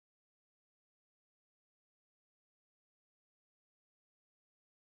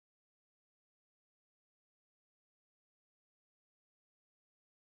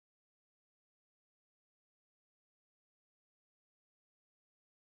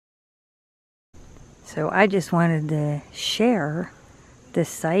So I just wanted to share this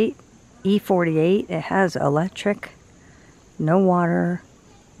site, E48. It has electric, no water,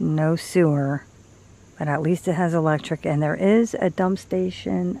 no sewer, but at least it has electric, and there is a dump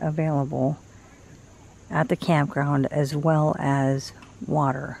station available at the campground as well as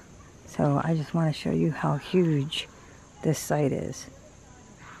water. So I just want to show you how huge this site is.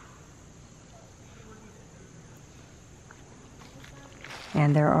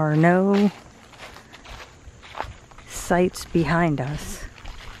 And there are no sites behind us,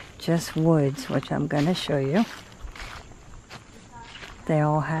 just woods, which I'm going to show you. They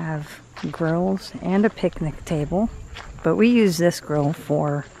all have grills and a picnic table, but we use this grill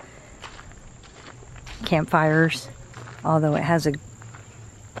for campfires, although it has a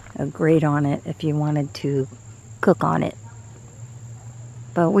grate on it if you wanted to cook on it.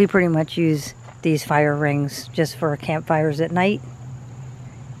 But we pretty much use these fire rings just for campfires at night.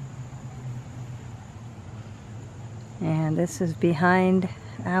 And this is behind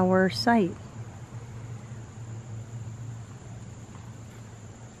our site.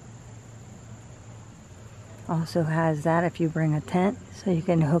 Also has that if you bring a tent, so you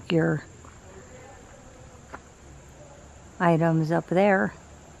can hook your items up there.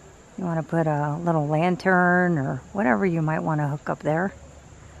 You want to put a little lantern or whatever you might want to hook up there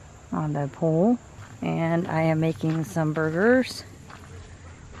on the pole. And I am making some burgers.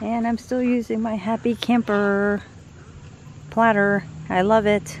 And I'm still using my Happy Camper platter. I love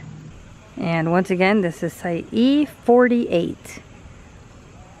it. And once again, this is site E48.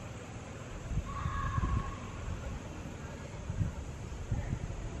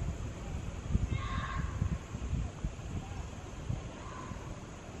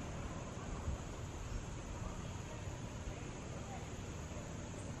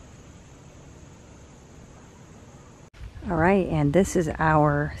 Alright, and this is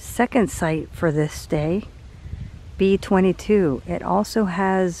our second site for this day, B22. It also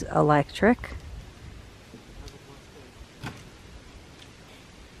has electric.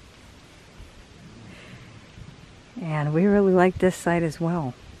 And we really like this site as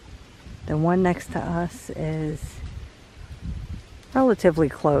well. The one next to us is relatively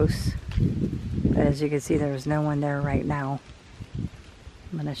close, but as you can see, there's no one there right now.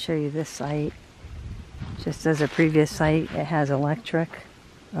 I'm going to show you this site. Just as a previous site, it has electric.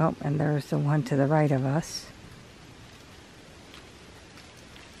 Oh, and there's the one to the right of us.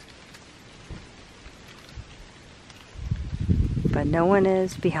 But no one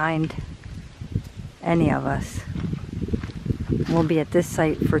is behind any of us. We'll be at this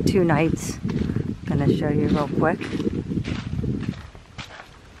site for 2 nights. I'm going to show you real quick.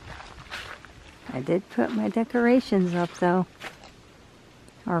 I did put my decorations up though.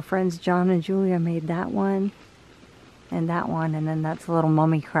 Our friends John and Julia made that one, and then that's a little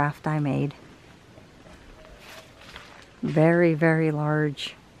mummy craft I made. Very, very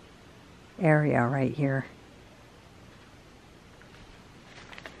large area right here.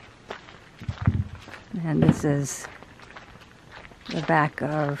 And this is the back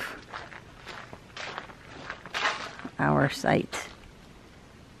of our site.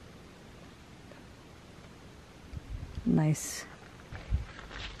 Nice.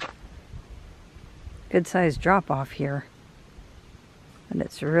 Good sized drop off here, and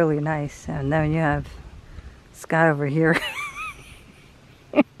it's really nice. And then you have Scott over here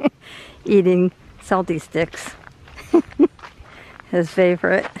eating salty sticks, his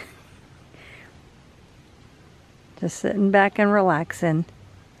favorite. Just sitting back and relaxing.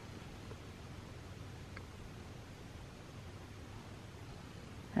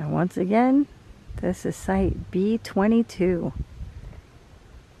 And once again, this is site B22.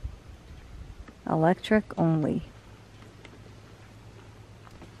 Electric only.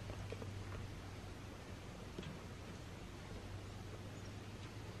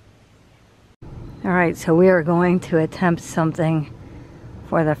 Alright, so we are going to attempt something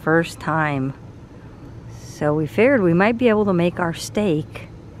for the first time. So we figured we might be able to make our steak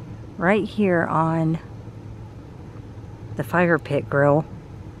right here on the fire pit grill.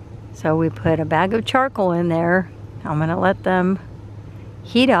 So we put a bag of charcoal in there. I'm going to let them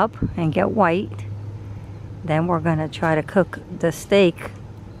heat up and get white. Then we're going to try to cook the steak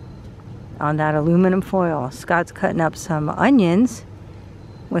on that aluminum foil. Scott's cutting up some onions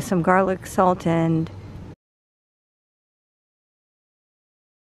with some garlic, salt, and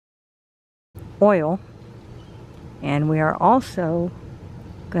oil. And we are also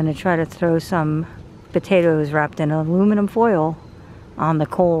going to try to throw some potatoes wrapped in aluminum foil on the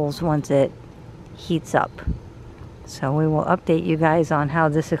coals once it heats up. So we will update you guys on how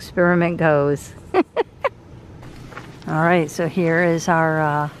this experiment goes. Alright, so here is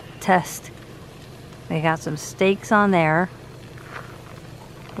our test We got some steaks on there.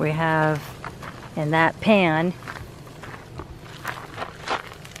 We have in that pan,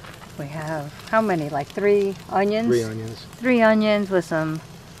 we have how many? Like 3 onions? 3 onions. 3 onions with some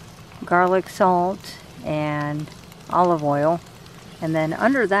garlic, salt, and olive oil. And then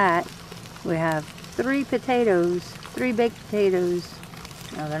under that, we have 3 potatoes, 3 baked potatoes.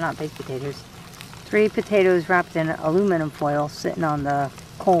 No, they're not baked potatoes. 3 potatoes wrapped in aluminum foil sitting on the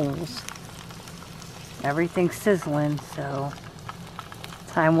coals. Everything's sizzling, so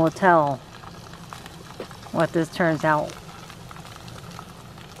time will tell what this turns out.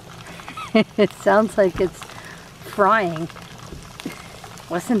 It sounds like it's frying.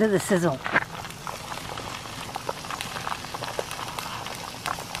 Listen to the sizzle.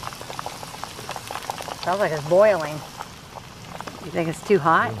 Sounds like it's boiling. You think it's too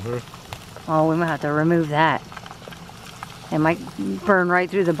hot? Mm-hmm. Oh, we might have to remove that. It might burn right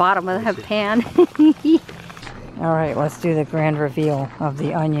through the bottom of that pan. All right, let's do the grand reveal of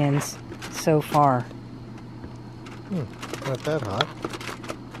the onions so far. Not that hot.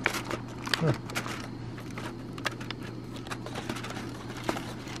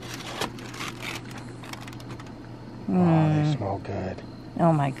 Oh, they smell good.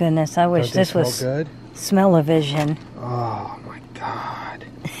 Oh my goodness, I wish this was good? smell-o-vision. Oh my God.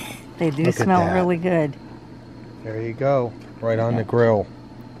 They do smell really good. There you go. Right on the grill.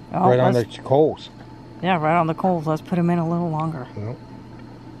 Oh, right on the coals. Yeah, right on the coals. Let's put them in a little longer. Yep.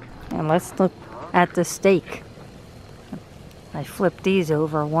 And let's look at the steak. I flipped these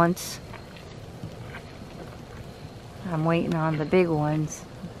over once. I'm waiting on the big ones.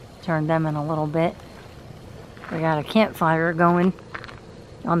 Turn them in a little bit. We got a campfire going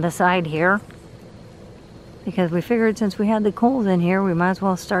on the side here, because we figured since we had the coals in here, we might as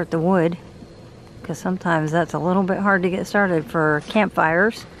well start the wood, because sometimes that's a little bit hard to get started for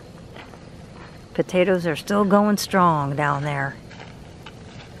campfires. Potatoes are still going strong down there.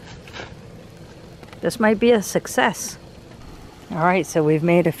 This might be a success. Alright, so we've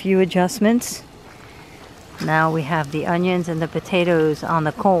made a few adjustments. Now we have the onions and the potatoes on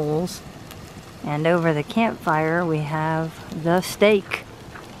the coals, and over the campfire we have the steak.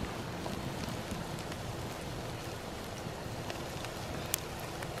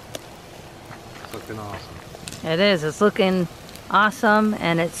 It's looking awesome. It is. It's looking awesome,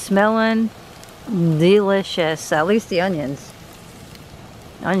 and it's smelling delicious. At least the onions.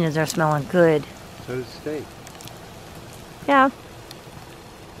 Onions are smelling good. So does steak. Yeah.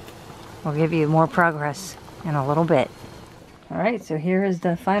 We'll give you more progress in a little bit. Alright, so here is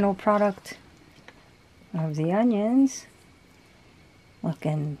the final product of the onions.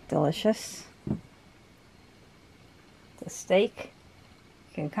 Looking delicious. The steak,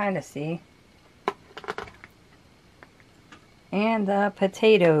 you can kind of see. And the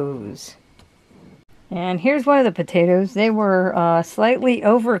potatoes. And here's one of the potatoes. They were slightly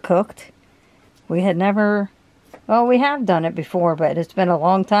overcooked. We had never, well, we have done it before, but it's been a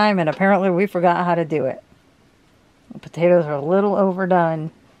long time, and apparently we forgot how to do it. The potatoes are a little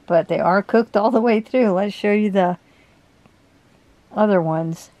overdone, but they are cooked all the way through. Let's show you the other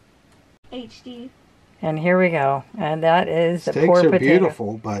ones. HD. And here we go. And that is the poor potato. Steaks are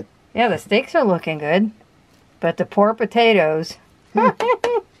beautiful, but... Yeah, the steaks are looking good. But the poor potatoes...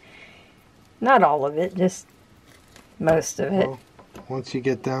 Not all of it, just most of it. Well, once you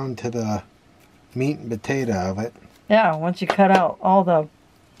get down to the meat and potato of it. Yeah, once you cut out all the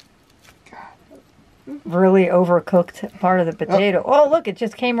really overcooked part of the potato. Oh, look, it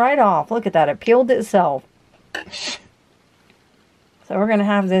just came right off. Look at that, it peeled itself. So we're going to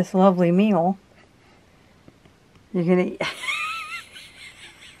have this lovely meal. You're going to...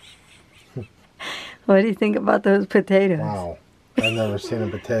 What do you think about those potatoes? Wow. I've never seen a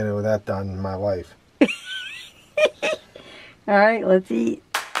potato that done in my life. All right, let's eat.